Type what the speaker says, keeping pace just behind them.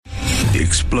The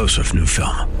explosive new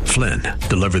film, Flynn,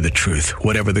 deliver the truth,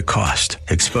 whatever the cost,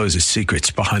 exposes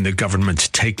secrets behind the government's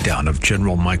takedown of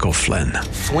General Michael Flynn.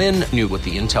 Flynn knew what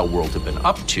the intel world had been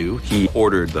up to. He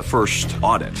ordered the first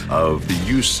audit of the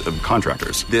use of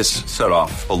contractors. This set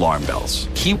off alarm bells.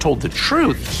 He told the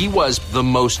truth. He was the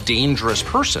most dangerous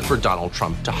person for Donald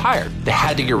Trump to hire. They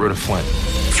had to get rid of Flynn.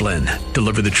 Flynn,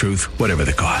 deliver the truth, whatever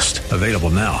the cost. Available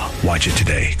now. Watch it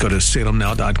today. Go to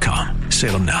salemnow.com.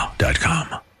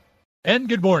 salemnow.com. And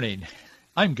good morning.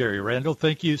 I'm Gary Randall.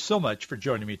 Thank you so much for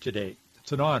joining me today.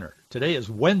 It's an honor. Today is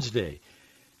Wednesday,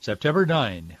 September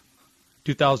 9,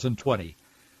 2020,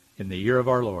 in the year of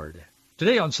our Lord.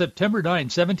 Today on September 9,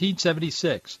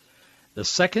 1776, the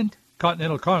Second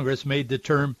Continental Congress made the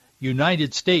term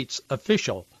United States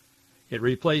official. It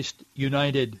replaced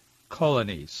United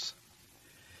Colonies.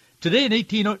 Today in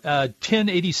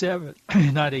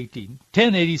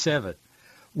 1087,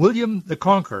 William the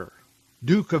Conqueror,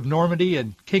 Duke of Normandy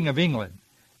and King of England,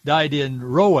 died in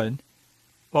Rouen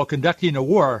while conducting a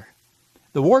war.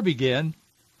 The war began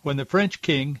when the French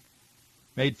king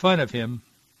made fun of him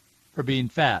for being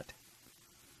fat.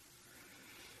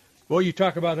 Well, you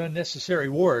talk about unnecessary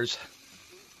wars.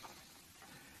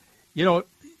 You know,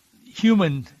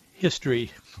 human history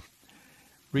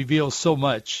reveals so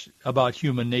much about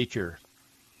human nature.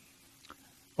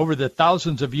 Over the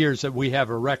thousands of years that we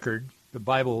have a record, the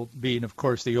Bible being, of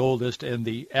course, the oldest and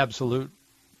the absolute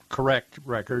correct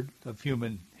record of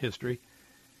human history,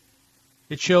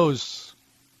 it shows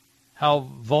how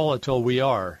volatile we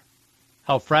are,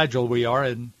 how fragile we are,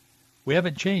 and we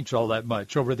haven't changed all that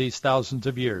much over these thousands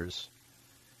of years.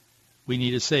 We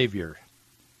need a Savior.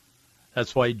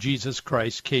 That's why Jesus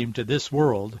Christ came to this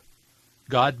world.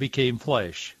 God became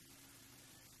flesh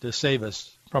to save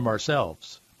us from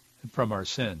ourselves and from our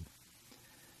sin.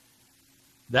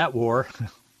 That war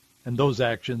and those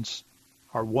actions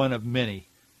are one of many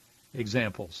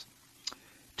examples.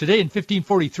 Today in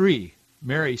 1543,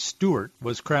 Mary Stuart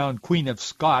was crowned Queen of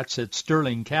Scots at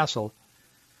Stirling Castle.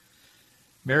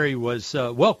 Mary was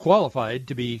well qualified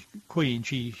to be queen.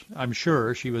 I'm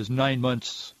sure she was 9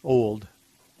 months old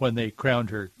when they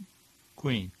crowned her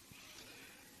queen.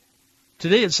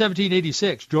 Today in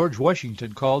 1786, George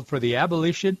Washington called for the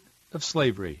abolition of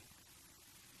slavery.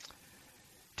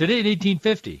 Today in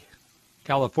 1850,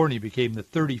 California became the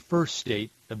 31st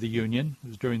state of the Union. It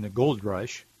was during the Gold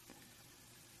Rush.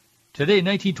 Today in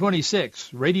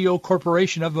 1926, Radio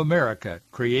Corporation of America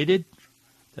created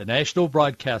the National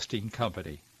Broadcasting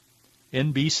Company,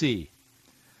 NBC.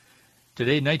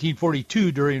 Today in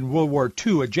 1942, during World War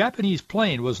II, a Japanese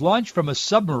plane was launched from a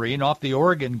submarine off the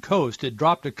Oregon coast. It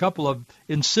dropped a couple of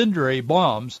incendiary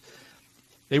bombs.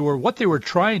 What they were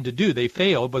trying to do, they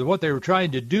failed, but what they were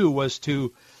trying to do was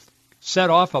to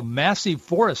set off a massive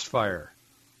forest fire.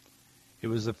 It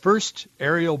was the first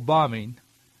aerial bombing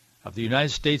of the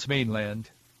United States mainland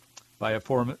by a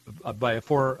foreign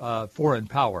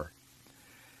power.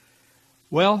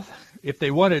 Well, if they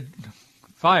wanted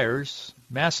fires,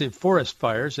 massive forest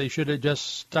fires, they should have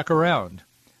just stuck around.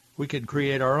 We can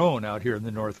create our own out here in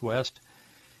the Northwest,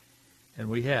 and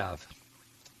we have.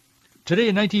 Today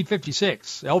in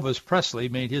 1956, Elvis Presley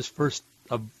made his first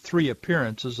of 3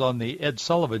 appearances on the Ed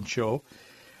Sullivan Show.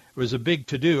 It was a big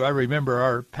to-do. I remember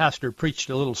our pastor preached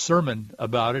a little sermon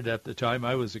about it at the time.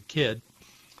 I was a kid.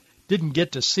 Didn't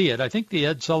get to see it. I think the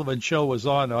Ed Sullivan Show was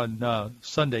on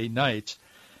Sunday nights.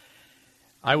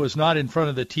 I was not in front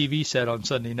of the TV set on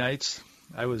Sunday nights.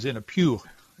 I was in a pew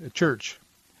at church.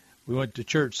 We went to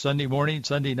church Sunday morning,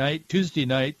 Sunday night, Tuesday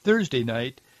night, Thursday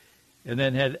night, and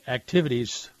then had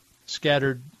activities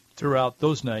scattered throughout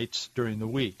those nights during the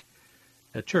week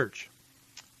at church.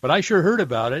 But I sure heard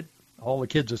about it. All the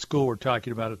kids at school were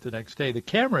talking about it the next day. The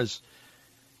cameras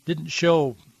didn't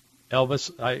show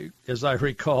Elvis, as I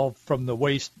recall, from the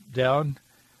waist down.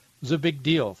 It was a big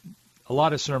deal. A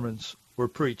lot of sermons were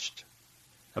preached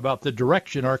about the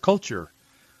direction our culture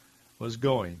was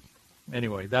going.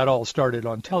 Anyway, that all started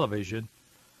on television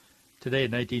today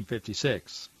in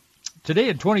 1956. Today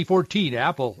in 2014,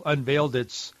 Apple unveiled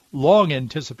its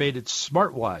long-anticipated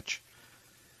smartwatch.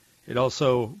 It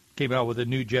also came out with a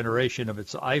new generation of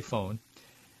its iPhone.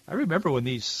 I remember when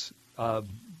these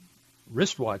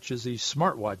wristwatches, these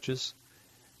smartwatches,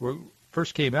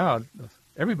 first came out,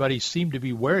 everybody seemed to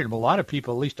be wearing them. A lot of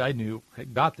people, at least I knew,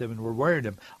 had got them and were wearing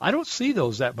them. I don't see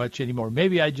those that much anymore.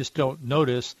 Maybe I just don't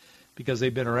notice because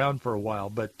they've been around for a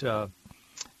while. But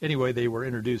anyway, they were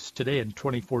introduced today in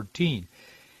 2014.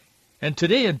 And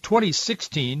today in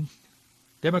 2016,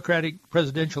 Democratic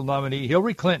presidential nominee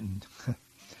Hillary Clinton,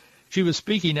 she was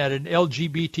speaking at an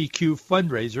LGBTQ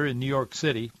fundraiser in New York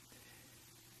City.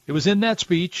 It was in that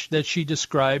speech that she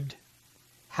described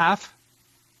half,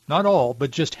 not all,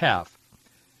 but just half,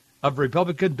 of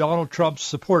Republican Donald Trump's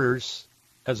supporters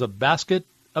as a basket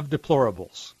of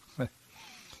deplorables.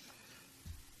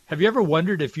 Have you ever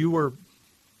wondered if you were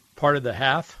part of the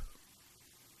half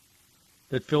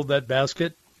that filled that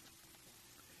basket?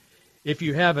 If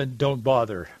you haven't, don't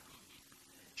bother.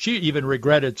 She even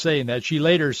regretted saying that. She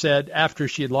later said, after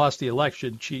she had lost the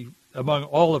election, among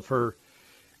all of her,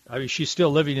 she's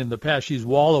still living in the past. She's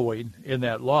wallowing in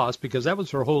that loss because that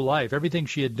was her whole life. Everything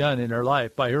she had done in her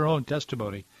life, by her own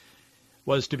testimony,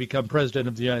 was to become president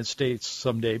of the United States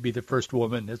someday, be the first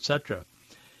woman, etc.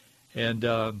 And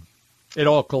it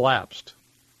all collapsed.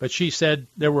 But she said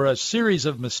there were a series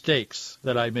of mistakes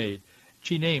that I made.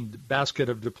 She named basket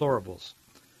of deplorables.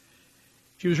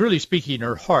 She was really speaking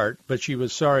her heart, but she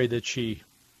was sorry that she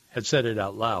had said it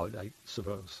out loud, I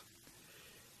suppose.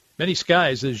 Many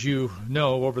skies, as you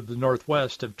know, over the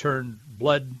Northwest have turned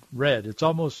blood red. It's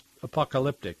almost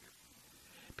apocalyptic.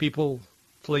 People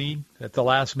fleeing at the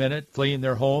last minute, fleeing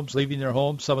their homes, leaving their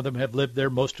homes. Some of them have lived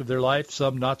there most of their life,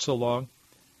 some not so long.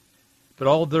 But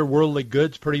all of their worldly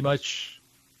goods pretty much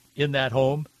in that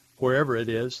home, wherever it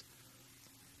is.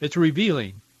 It's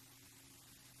revealing.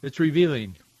 It's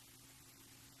revealing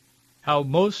how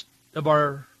most of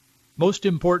our most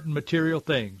important material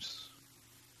things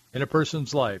in a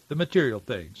person's life, the material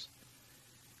things,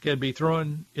 can be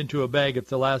thrown into a bag at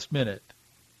the last minute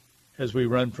as we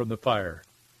run from the fire.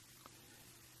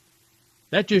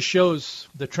 That just shows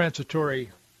the transitory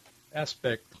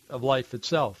aspect of life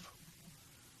itself.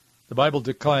 The Bible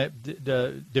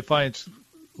defines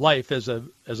life as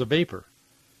a vapor,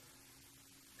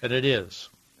 and it is.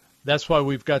 That's why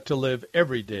we've got to live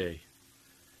every day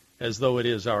as though it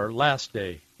is our last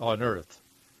day on earth,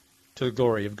 to the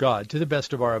glory of God, to the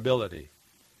best of our ability.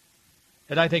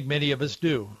 And I think many of us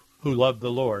do, who love the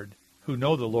Lord, who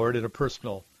know the Lord in a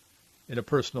personal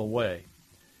way.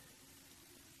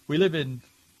 We live in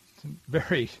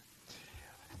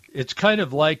it's kind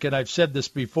of like, and I've said this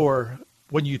before,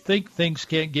 when you think things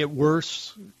can't get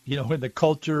worse, in the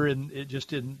culture and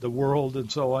just in the world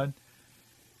and so on,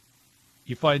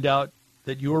 you find out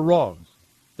that you were wrong.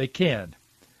 They can.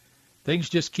 Things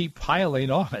just keep piling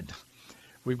on.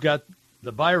 We've got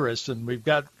the virus, and we've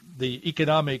got the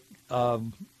economic,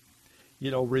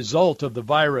 result of the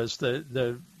virus,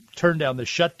 the turn down, the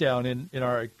shutdown in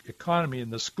our economy,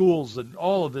 in the schools, and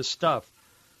all of this stuff.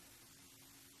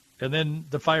 And then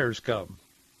the fires come.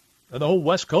 And the whole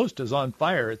West Coast is on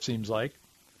fire, it seems like.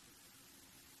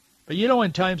 But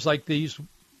in times like these,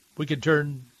 we can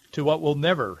turn to what will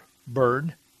never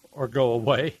burn or go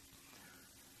away,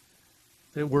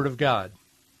 the Word of God.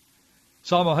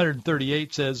 Psalm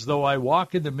 138 says, "Though I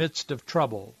walk in the midst of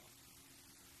trouble,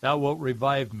 thou wilt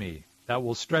revive me. Thou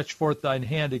wilt stretch forth thine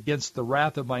hand against the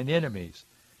wrath of mine enemies,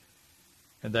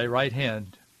 and thy right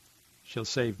hand shall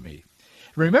save me."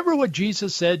 Remember what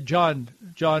Jesus said? John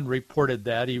reported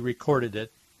that. He recorded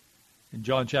it in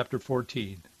John chapter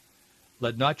 14.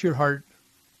 "Let not your heart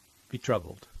be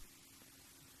troubled."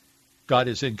 God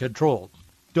is in control.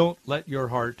 Don't let your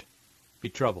heart be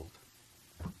troubled.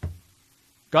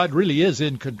 God really is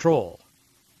in control.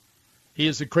 He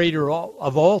is the creator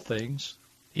of all things.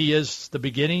 He is the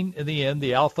beginning and the end,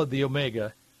 the Alpha, the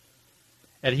Omega.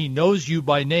 And he knows you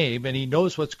by name, and he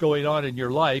knows what's going on in your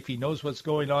life. He knows what's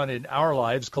going on in our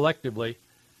lives collectively.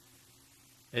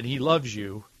 And he loves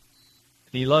you.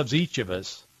 And he loves each of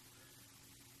us.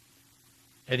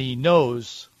 And he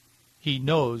knows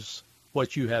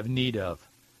what you have need of.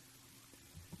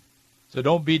 So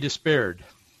don't be despaired.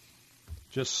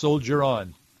 Just soldier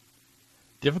on.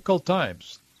 Difficult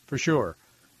times, for sure.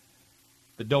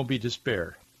 But don't be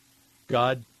despaired.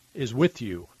 God is with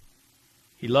you.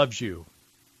 He loves you.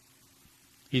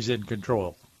 He's in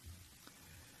control.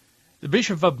 The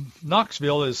Bishop of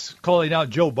Knoxville is calling out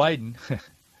Joe Biden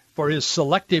for his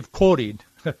selective quoting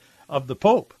of the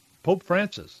Pope, Pope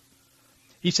Francis.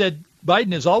 He said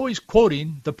Biden is always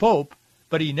quoting the Pope,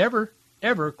 but he never,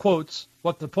 ever quotes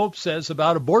what the Pope says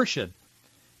about abortion.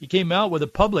 He came out with a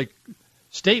public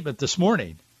statement this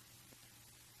morning.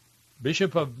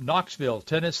 Bishop of Knoxville,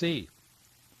 Tennessee.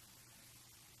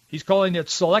 He's calling it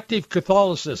selective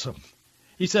Catholicism.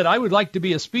 He said, "I would like to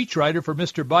be a speechwriter for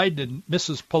Mr. Biden and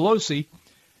Mrs. Pelosi,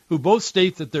 who both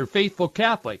state that they're faithful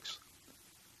Catholics."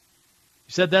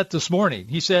 He said that this morning.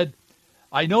 He said,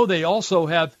 "I know they also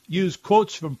have used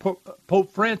quotes from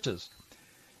Pope Francis."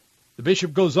 The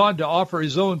bishop goes on to offer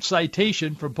his own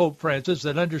citation from Pope Francis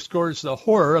that underscores the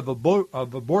horror of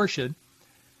abortion.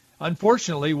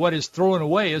 Unfortunately, what is thrown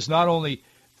away is not only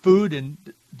food and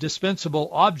dispensable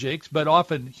objects, but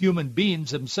often human beings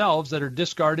themselves that are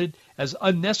discarded as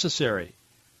unnecessary.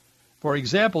 For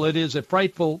example, it's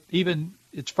frightful even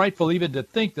to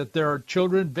think that there are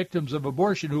children victims of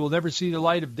abortion who will never see the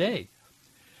light of day.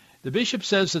 The bishop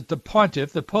says that the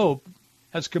pontiff, the Pope,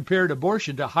 has compared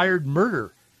abortion to hired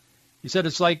murder. He said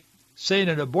it's like saying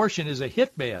an abortion is a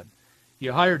hitman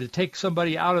you hire to take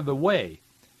somebody out of the way.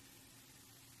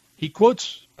 He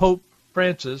quotes Pope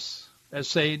Francis as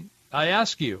saying, I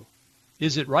ask you,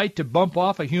 is it right to bump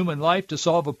off a human life to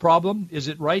solve a problem? Is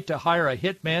it right to hire a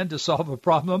hitman to solve a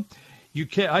problem? You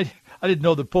can't. I didn't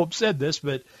know the Pope said this,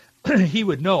 but he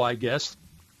would know, I guess.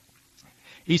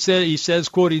 He says,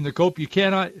 quoting the Pope, you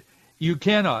cannot.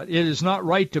 It is not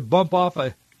right to bump off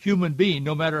a human being,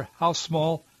 no matter how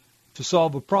small, to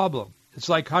solve a problem. It's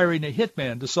like hiring a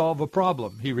hitman to solve a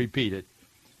problem, he repeated.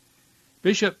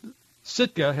 Bishop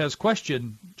Sitka has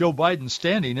questioned Joe Biden's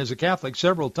standing as a Catholic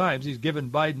several times. He's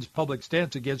given Biden's public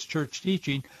stance against church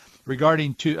teaching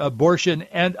regarding to abortion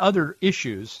and other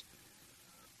issues.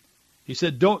 He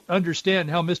said, don't understand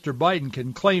how Mr. Biden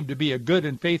can claim to be a good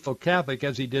and faithful Catholic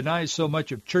as he denies so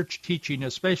much of church teaching,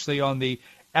 especially on the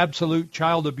absolute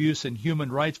child abuse and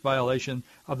human rights violation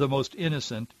of the most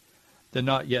innocent, the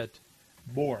not yet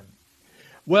born.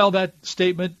 Well, that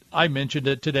statement, I mentioned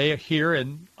it today here,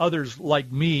 and others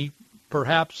like me,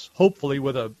 perhaps, hopefully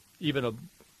with even a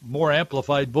more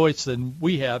amplified voice than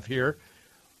we have here,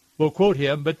 will quote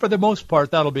him, but for the most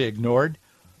part, that'll be ignored.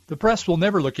 The press will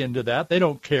never look into that. They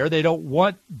don't care. They don't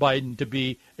want Biden to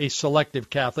be a selective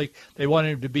Catholic. They want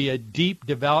him to be a deep,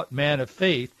 devout man of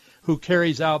faith who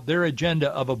carries out their agenda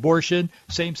of abortion,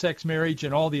 same-sex marriage,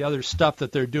 and all the other stuff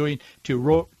that they're doing to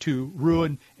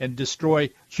ruin and destroy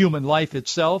human life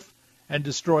itself and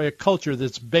destroy a culture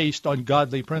that's based on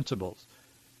godly principles.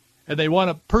 And they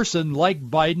want a person like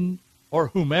Biden or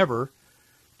whomever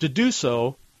to do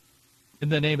so in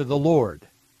the name of the Lord.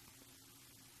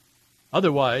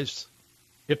 Otherwise,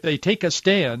 if they take a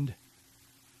stand,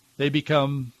 they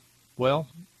become, well,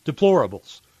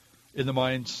 deplorables in the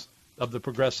minds of the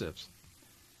progressives.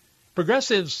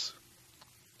 Progressives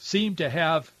seem to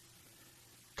have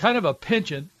kind of a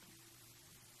penchant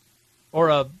or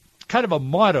a kind of a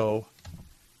motto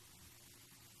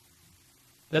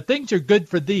that things are good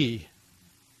for thee,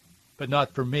 but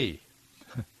not for me.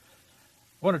 I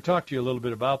want to talk to you a little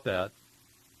bit about that.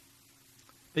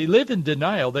 They live in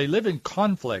denial. They live in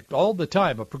conflict all the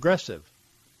time, a progressive.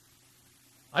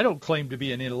 I don't claim to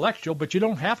be an intellectual, but you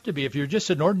don't have to be if you're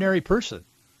just an ordinary person.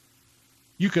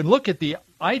 You can look at the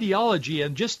ideology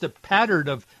and just the pattern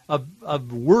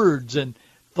of words and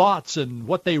thoughts and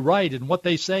what they write and what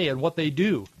they say and what they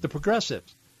do, the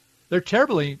progressives. They're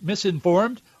terribly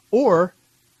misinformed, or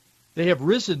they have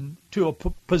risen to a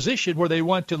position where they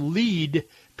want to lead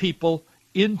people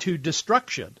into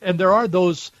destruction. And there are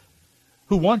those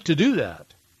who want to do that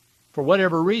for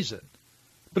whatever reason.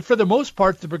 But for the most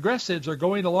part, the progressives are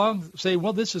going along saying,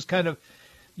 well, this is kind of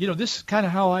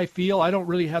how I feel. I don't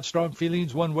really have strong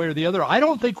feelings one way or the other. I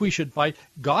don't think we should fight.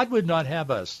 God would not have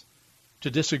us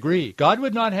to disagree. God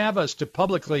would not have us to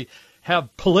publicly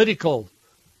have political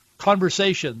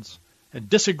conversations and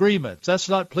disagreements. That's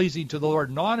not pleasing to the Lord.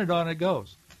 And on it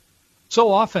goes.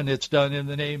 So often it's done in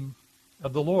the name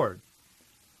of the Lord.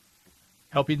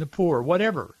 Helping the poor,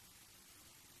 whatever.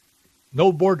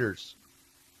 No borders.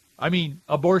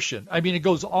 Abortion. It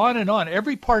goes on and on.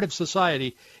 Every part of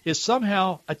society is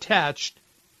somehow attached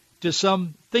to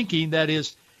some thinking that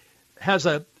has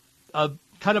a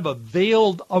kind of a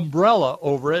veiled umbrella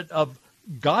over it of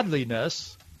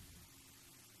godliness.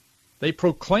 They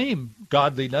proclaim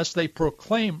godliness. They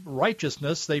proclaim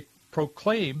righteousness. They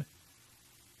proclaim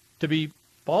to be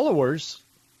followers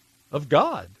of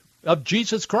God, of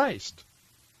Jesus Christ,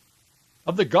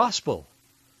 of the gospel.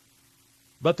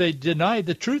 But they deny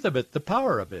the truth of it, the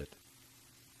power of it.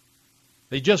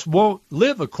 They just won't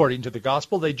live according to the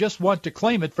gospel. They just want to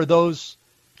claim it for those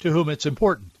to whom it's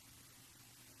important.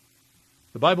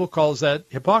 The Bible calls that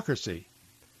hypocrisy.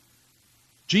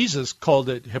 Jesus called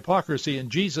it hypocrisy,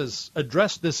 and Jesus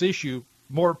addressed this issue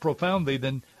more profoundly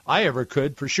than I ever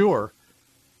could, for sure.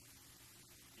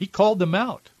 He called them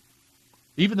out.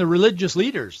 Even the religious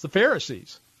leaders, the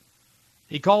Pharisees.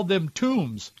 He called them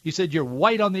tombs. He said, you're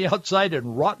white on the outside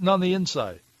and rotten on the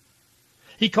inside.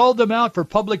 He called them out for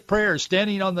public prayers,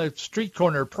 standing on the street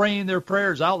corner, praying their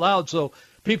prayers out loud so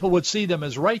people would see them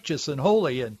as righteous and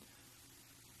holy and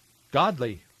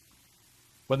godly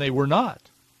when they were not.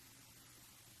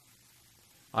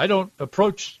 I don't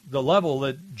approach the level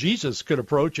that Jesus could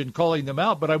approach in calling them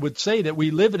out, but I would say that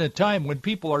we live in a time when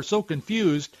people are so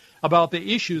confused about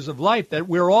the issues of life that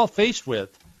we're all faced with,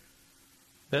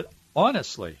 that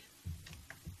honestly,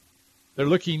 they're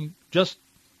looking just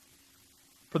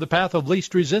for the path of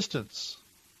least resistance.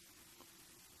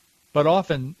 but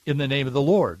often in the name of the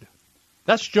Lord.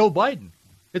 That's Joe Biden.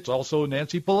 It's also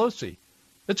Nancy Pelosi.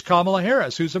 It's Kamala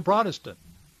Harris, who's a Protestant.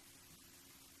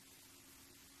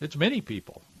 It's many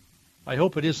people. I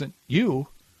hope it isn't you.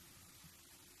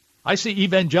 I see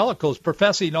evangelicals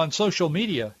professing on social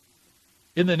media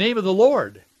in the name of the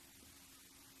Lord.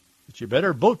 But you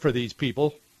better vote for these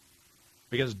people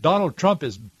because Donald Trump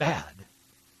is bad.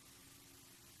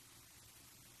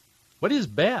 What is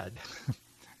bad?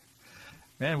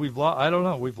 Man, we've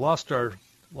lost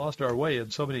our way in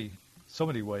so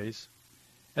many ways.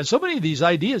 And so many of these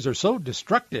ideas are so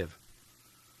destructive.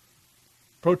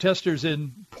 Protesters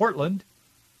in Portland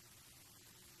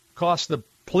cost the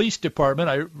police department,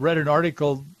 I read an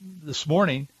article this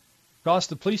morning, cost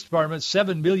the police department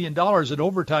 $7 million in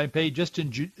overtime pay just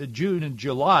in June and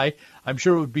July. I'm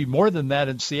sure it would be more than that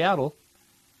in Seattle.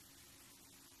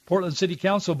 Portland City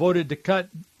Council voted to cut,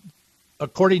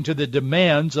 according to the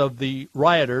demands of the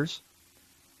rioters,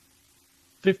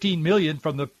 $15 million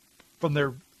from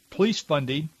their police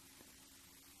funding.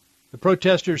 The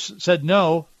protesters said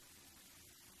no.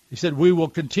 He said, we will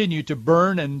continue to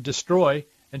burn and destroy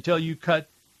until you cut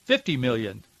 $50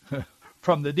 million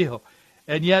from the deal.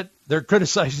 And yet they're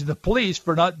criticizing the police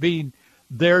for not being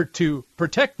there to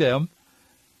protect them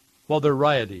while they're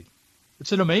rioting.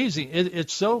 It's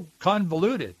it's so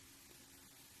convoluted.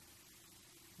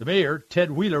 The mayor,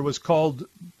 Ted Wheeler, was called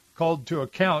to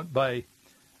account by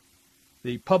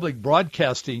the public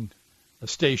broadcasting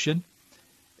station,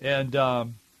 and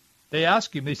they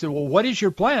asked him, they said, well, what is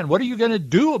your plan? What are you going to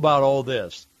do about all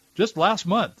this? Just last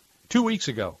month, 2 weeks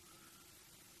ago.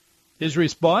 His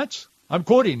response, I'm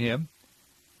quoting him,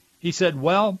 he said,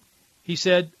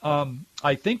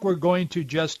 I think we're going to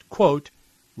just, quote,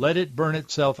 let it burn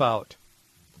itself out.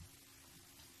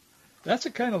 That's the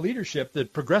kind of leadership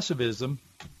that progressivism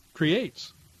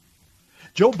creates.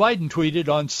 Joe Biden tweeted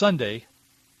on Sunday,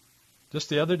 just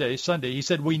the other day, Sunday, he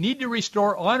said, we need to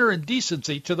restore honor and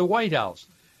decency to the White House.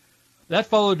 That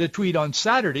followed a tweet on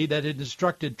Saturday that had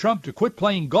instructed Trump to quit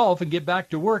playing golf and get back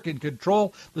to work and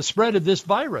control the spread of this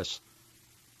virus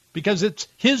because it's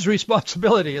his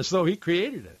responsibility as though he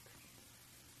created it.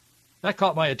 That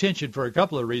caught my attention for a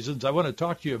couple of reasons. I want to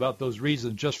talk to you about those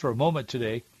reasons just for a moment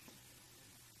today.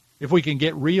 If we can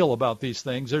get real about these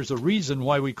things, there's a reason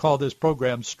why we call this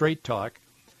program Straight Talk.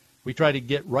 We try to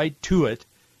get right to it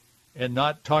and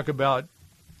not talk about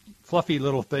fluffy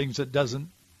little things that doesn't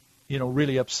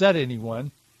really upset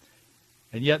anyone.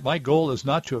 And yet my goal is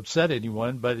not to upset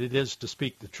anyone, but it is to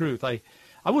speak the truth. I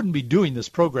wouldn't be doing this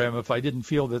program if I didn't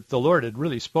feel that the Lord had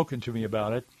really spoken to me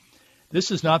about it. This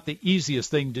is not the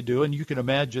easiest thing to do, and you can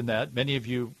imagine that. Many of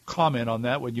you comment on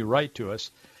that when you write to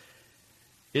us.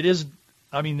 It is,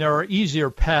 there are easier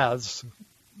paths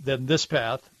than this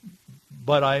path,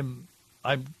 but I'm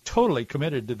totally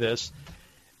committed to this.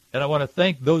 And I want to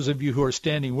thank those of you who are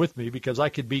standing with me because I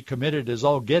could be committed as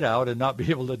all get out and not be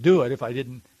able to do it if I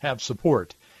didn't have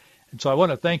support. And so I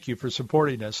want to thank you for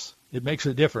supporting us. It makes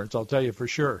a difference, I'll tell you for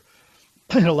sure.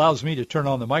 It allows me to turn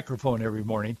on the microphone every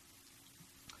morning.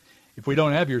 If we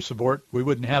don't have your support, we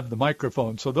wouldn't have the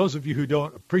microphone. So those of you who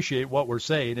don't appreciate what we're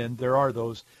saying, and there are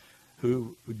those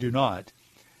who do not,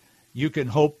 you can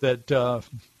hope that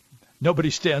nobody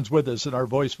stands with us and our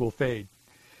voice will fade.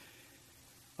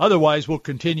 Otherwise, we'll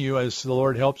continue as the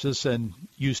Lord helps us and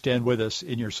you stand with us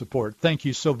in your support. Thank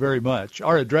you so very much.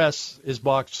 Our address is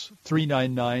Box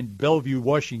 399, Bellevue,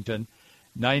 Washington,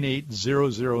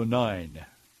 98009.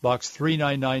 Box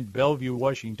 399, Bellevue,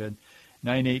 Washington,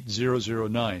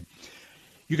 98009.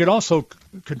 You can also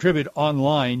contribute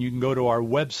online. You can go to our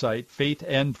website,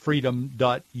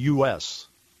 faithandfreedom.us.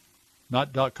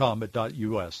 Not .com, but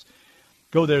 .us.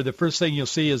 Go there. The first thing you'll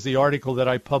see is the article that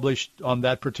I published on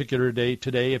that particular day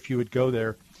today, if you would go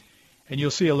there. And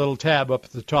you'll see a little tab up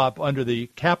at the top under the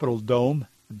Capitol dome,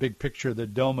 the big picture of the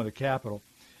dome of the Capitol.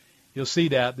 You'll see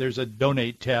that. There's a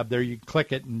donate tab there. You can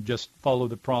click it and just follow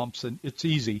the prompts, and it's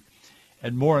easy.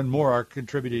 And more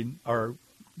are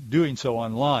doing so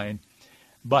online.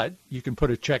 But you can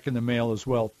put a check in the mail as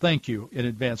well. Thank you in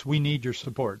advance. We need your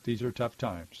support. These are tough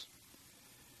times.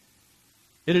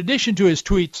 In addition to his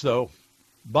tweets, though,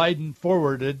 Biden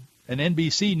forwarded an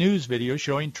NBC News video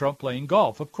showing Trump playing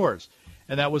golf, of course.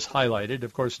 And that was highlighted.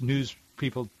 Of course, news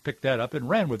people picked that up and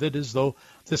ran with it as though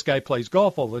this guy plays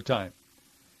golf all the time.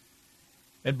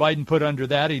 And Biden put under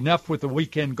that, enough with the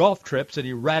weekend golf trips and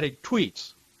erratic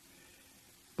tweets.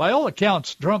 By all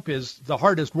accounts, Trump is the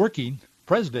hardest working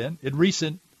president in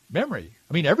recent memory.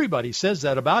 Everybody says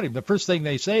that about him. The first thing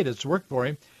they say that's worked for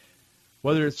him,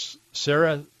 whether it's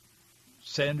Sarah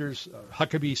Sanders,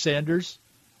 Huckabee Sanders,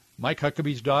 Mike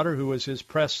Huckabee's daughter, who was his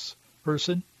press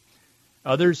person,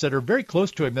 Others that are very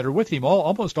close to him, that are with him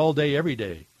almost all day, every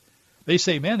day. They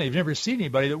say, man, they've never seen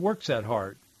anybody that works that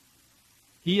hard.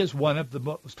 He is one of the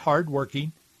most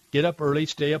hard-working, get up early,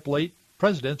 stay up late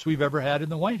presidents we've ever had in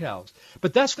the White House.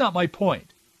 But that's not my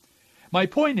point. My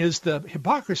point is the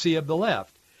hypocrisy of the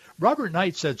left. Robert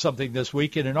Knight said something this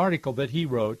week in an article that he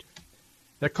wrote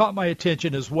that caught my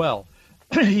attention as well.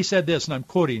 He said this, and I'm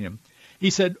quoting him.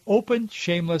 He said, open,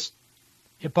 shameless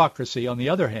hypocrisy, on the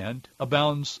other hand,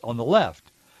 abounds on the left.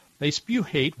 They spew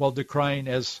hate while decrying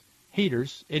as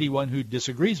haters anyone who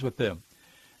disagrees with them.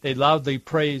 They loudly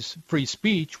praise free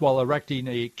speech while erecting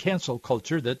a cancel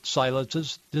culture that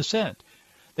silences dissent.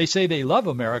 They say they love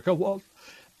America while,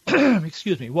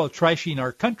 while trashing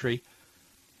our country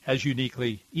as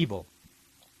uniquely evil.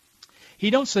 He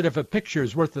notes that if a picture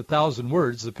is worth 1,000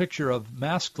 words, the picture of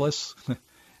maskless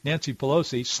Nancy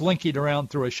Pelosi slinking around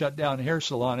through a shut-down hair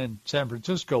salon in San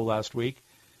Francisco last week,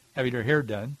 having her hair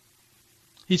done,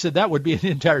 he said that would be an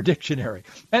entire dictionary.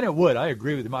 And it would. I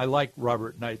agree with him. I like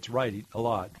Robert Knight's writing a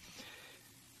lot.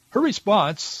 Her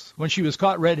response, when she was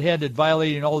caught red-handed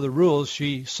violating all the rules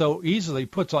she so easily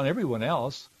puts on everyone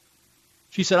else,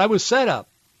 she said, I was set up.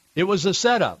 It was a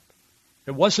setup.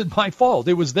 It wasn't my fault.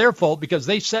 It was their fault because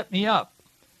they set me up.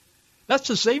 That's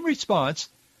the same response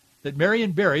that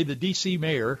Marion Barry, the D.C.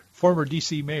 mayor, former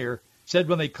D.C. mayor, said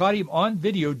when they caught him on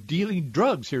video dealing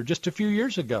drugs here just a few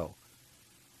years ago.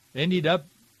 Ended up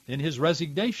in his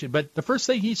resignation. But the first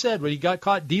thing he said when he got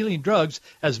caught dealing drugs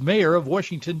as mayor of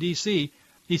Washington, D.C.,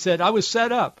 he said, I was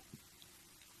set up.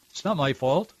 It's not my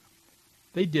fault.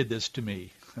 They did this to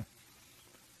me.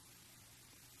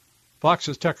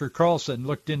 Fox's Tucker Carlson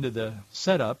looked into the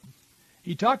setup.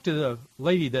 He talked to the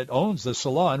lady that owns the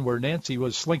salon where Nancy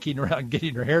was slinking around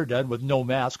getting her hair done with no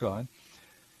mask on.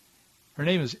 Her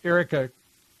name is Erica.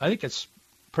 I think it's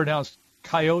pronounced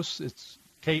Kios. It's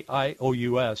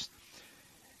Kious.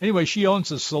 Anyway, she owns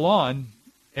the salon,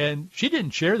 and she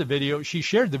didn't share the video. She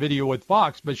shared the video with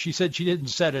Fox, but she said she didn't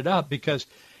set it up because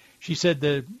she said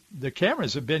the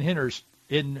cameras have been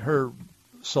in her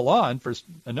salon for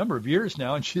a number of years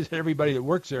now, and she said everybody that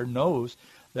works there knows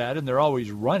that, and they're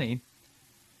always running.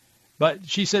 But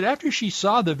she said after she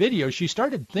saw the video, she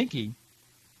started thinking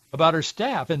about her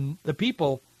staff and the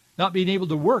people not being able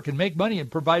to work and make money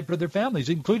and provide for their families,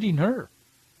 including her,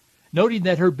 noting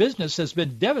that her business has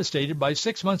been devastated by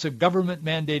 6 months of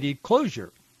government-mandated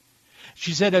closure.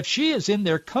 She said if she is in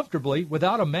there comfortably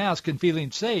without a mask and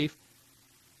feeling safe,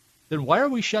 then why are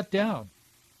we shut down?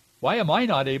 Why am I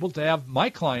not able to have my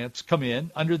clients come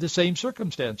in under the same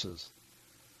circumstances?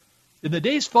 In the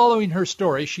days following her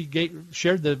story, she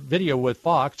shared the video with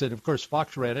Fox, and of course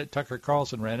Fox ran it, Tucker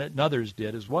Carlson ran it, and others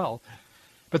did as well.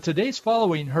 But the days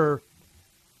following her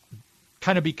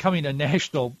kind of becoming a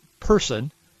national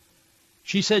person,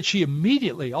 she said she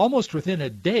immediately, almost within a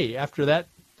day after that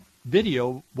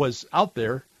video was out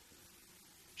there,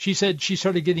 she said she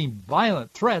started getting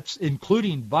violent threats,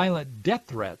 including violent death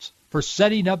threats, for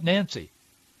setting up Nancy.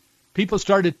 People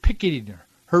started picketing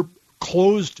her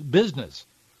closed business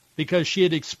because she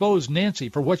had exposed Nancy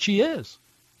for what she is.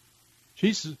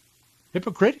 She's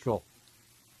hypocritical.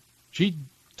 She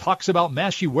talks about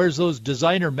masks. She wears those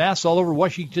designer masks all over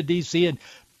Washington, D.C., and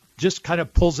just kind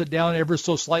of pulls it down ever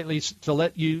so slightly to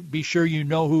let you be sure you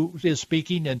know who is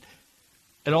speaking and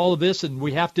all of this, and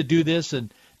we have to do this,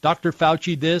 and Dr.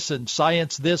 Fauci this, and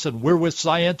science this, and we're with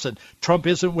science, and Trump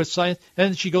isn't with science. And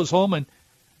then she goes home and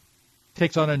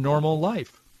takes on a normal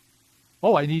life.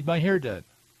 Oh, I need my hair done.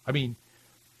 I mean,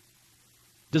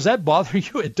 does that bother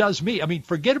you? It does me. I mean,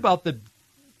 forget about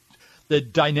the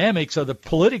dynamics of the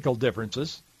political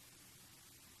differences.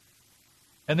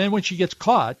 And then when she gets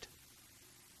caught,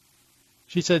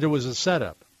 she said it was a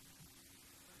setup.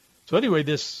 So anyway,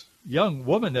 this young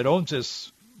woman that owns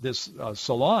this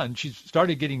salon, she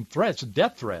started getting threats,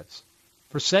 death threats,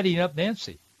 for setting up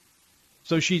Nancy.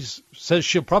 So she says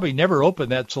she'll probably never open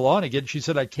that salon again. She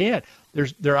said, I can't.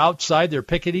 They're outside, they're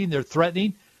picketing, they're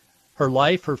threatening her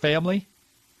life, her family,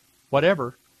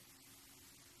 whatever.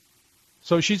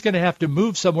 So she's going to have to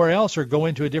move somewhere else or go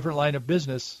into a different line of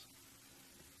business.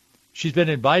 She's been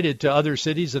invited to other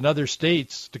cities and other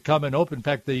states to come and open. In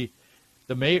fact, the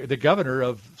governor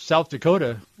of South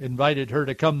Dakota invited her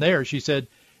to come there. She said,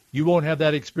 you won't have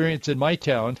that experience in my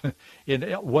town, in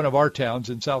one of our towns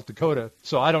in South Dakota.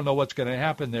 So I don't know what's going to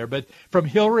happen there. But from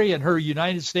Hillary and her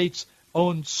United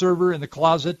States-owned server in the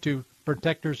closet to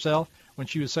protect herself when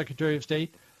she was Secretary of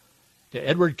State, to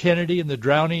Edward Kennedy and the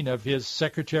drowning of his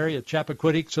secretary at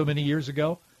Chappaquiddick so many years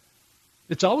ago,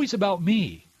 it's always about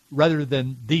me rather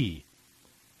than thee.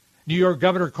 New York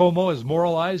Governor Cuomo has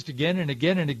moralized again and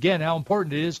again and again how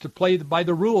important it is to play by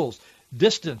the rules.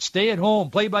 distance, stay at home,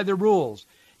 play by the rules.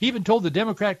 He even told the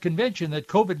Democrat convention that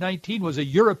COVID-19 was a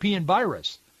European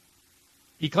virus.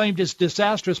 He claimed his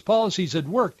disastrous policies had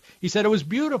worked. He said it was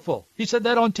beautiful. He said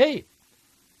that on tape.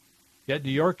 Yet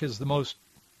New York is the most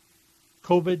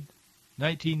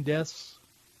COVID-19 deaths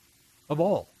of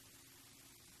all.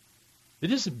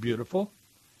 It isn't beautiful.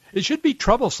 It should be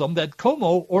troublesome that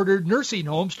Cuomo ordered nursing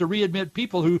homes to readmit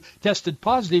people who tested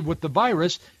positive with the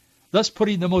virus, thus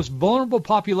putting the most vulnerable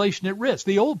population at risk,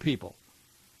 the old people.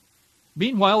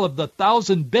 Meanwhile, of the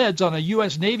 1,000 beds on a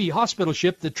U.S. Navy hospital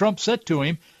ship that Trump sent to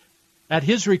him, at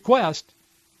his request,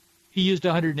 he used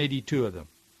 182 of them.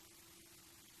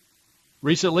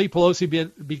 Recently,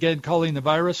 Pelosi began calling the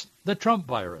virus the Trump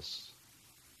virus.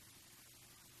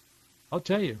 I'll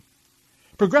tell you,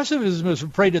 progressivism is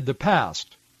afraid of the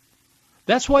past.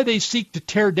 That's why they seek to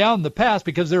tear down the past,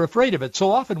 because they're afraid of it.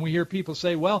 So often we hear people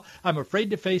say, well, I'm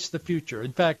afraid to face the future.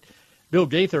 In fact, Bill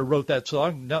Gaither wrote that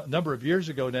song a number of years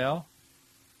ago now.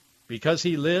 Because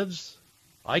he lives,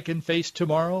 I can face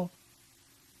tomorrow.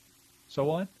 So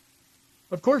on.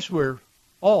 Of course, we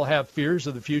all have fears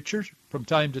of the future from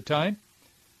time to time.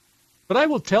 But I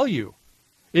will tell you,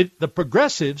 the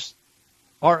progressives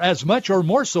are as much or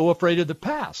more so afraid of the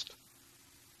past.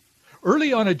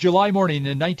 Early on a July morning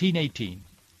in 1918,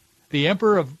 the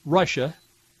Emperor of Russia,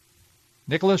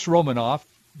 Nicholas Romanov,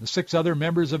 the 6 other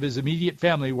members of his immediate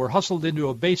family were hustled into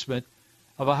a basement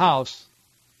of a house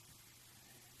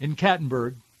in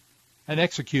Kattenburg and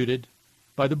executed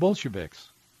by the Bolsheviks.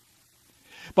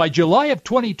 By July of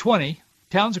 2020,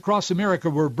 towns across America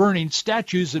were burning,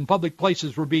 statues in public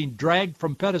places were being dragged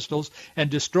from pedestals and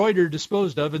destroyed or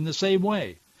disposed of in the same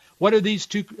way. What do these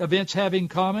two events have in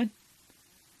common?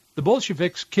 The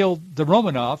Bolsheviks killed the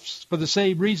Romanovs for the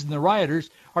same reason the rioters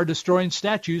are destroying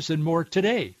statues and more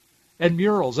today, and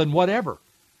murals and whatever.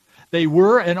 They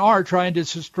were and are trying to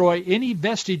destroy any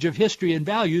vestige of history and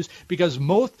values because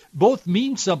both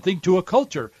mean something to a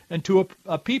culture and to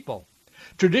a people.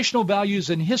 Traditional values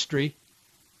and history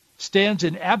stands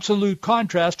in absolute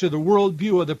contrast to the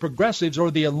worldview of the progressives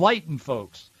or the enlightened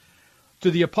folks.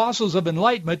 To the apostles of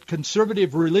enlightenment,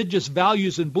 conservative religious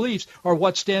values and beliefs are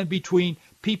what stand between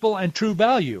people and true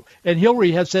value. And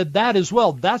Hillary has said that as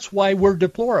well. That's why we're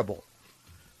deplorable.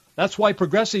 That's why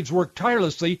progressives work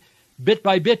tirelessly, bit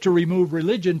by bit, to remove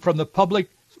religion from the public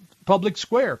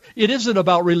square. It isn't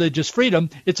about religious freedom.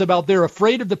 It's about they're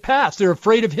afraid of the past. They're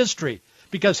afraid of history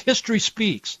because history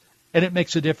speaks and it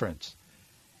makes a difference.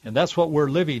 And that's what we're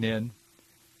living in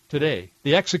today.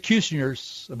 The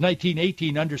executioners of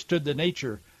 1918 understood the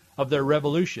nature of their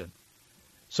revolution.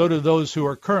 So do those who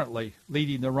are currently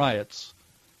leading the riots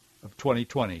of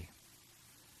 2020.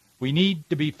 We need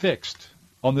to be fixed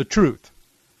on the truth.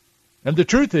 And the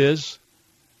truth is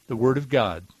the Word of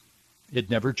God. It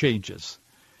never changes.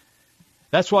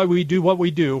 That's why we do what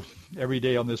we do every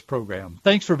day on this program.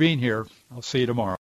 Thanks for being here. I'll see you tomorrow.